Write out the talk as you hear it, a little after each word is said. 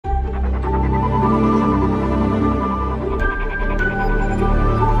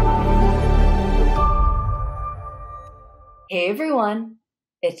everyone,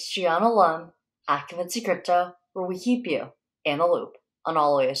 it's Gianna Activity Crypto, where we keep you in the loop on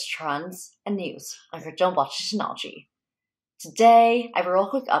all the latest trends and news on crypto and blockchain technology. Today, I have a real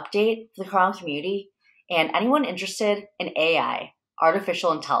quick update for the Cardano community and anyone interested in AI,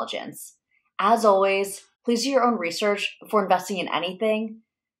 artificial intelligence. As always, please do your own research before investing in anything.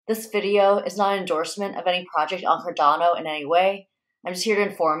 This video is not an endorsement of any project on Cardano in any way. I'm just here to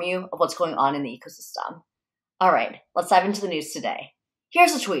inform you of what's going on in the ecosystem. All right, let's dive into the news today.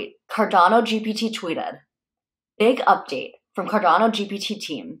 Here's a tweet. CardanoGPT tweeted, "Big update from CardanoGPT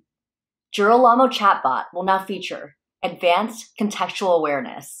team. Girolamo chatbot will now feature advanced contextual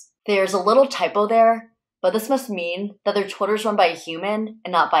awareness." There's a little typo there, but this must mean that their Twitter's run by a human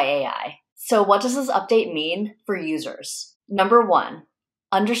and not by AI. So what does this update mean for users? Number 1,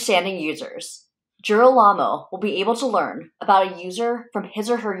 understanding users. Girolamo will be able to learn about a user from his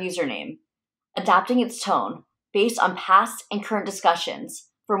or her username, adapting its tone based on past and current discussions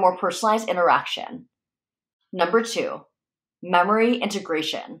for more personalized interaction. Number 2, memory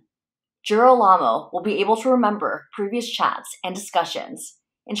integration. Girolamo will be able to remember previous chats and discussions,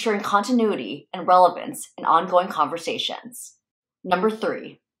 ensuring continuity and relevance in ongoing conversations. Number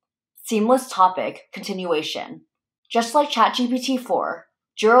 3, seamless topic continuation. Just like ChatGPT 4,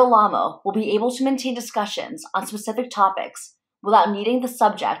 Girolamo will be able to maintain discussions on specific topics without needing the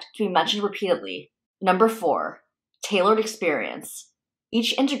subject to be mentioned repeatedly. Number 4, tailored experience.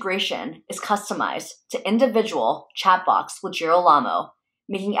 Each integration is customized to individual chatbots with Girolamo,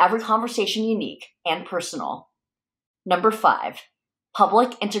 making every conversation unique and personal. Number 5,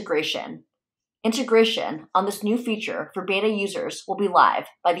 public integration. Integration on this new feature for beta users will be live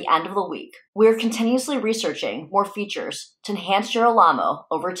by the end of the week. We are continuously researching more features to enhance Girolamo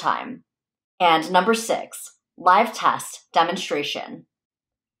over time. And number 6, live test demonstration.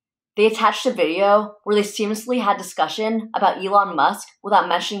 They attached a video where they seamlessly had discussion about Elon Musk without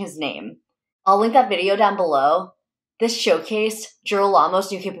mentioning his name. I'll link that video down below. This showcased Girolamo's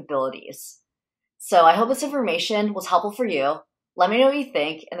new capabilities. So I hope this information was helpful for you. Let me know what you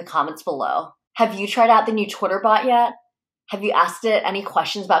think in the comments below. Have you tried out the new Twitter bot yet? Have you asked it any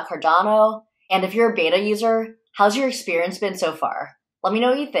questions about Cardano? And if you're a beta user, how's your experience been so far? Let me know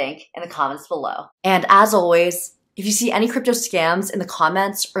what you think in the comments below. And as always, if you see any crypto scams in the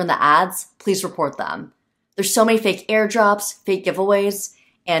comments or in the ads, please report them. There's so many fake airdrops, fake giveaways,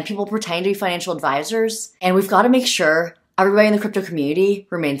 and people pretending to be financial advisors, and we've got to make sure everybody in the crypto community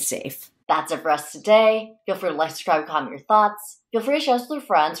remains safe. That's it for us today. Feel free to like, subscribe, comment your thoughts. Feel free to share this with your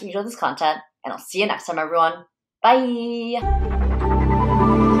friends who enjoy this content, and I'll see you next time, everyone. Bye!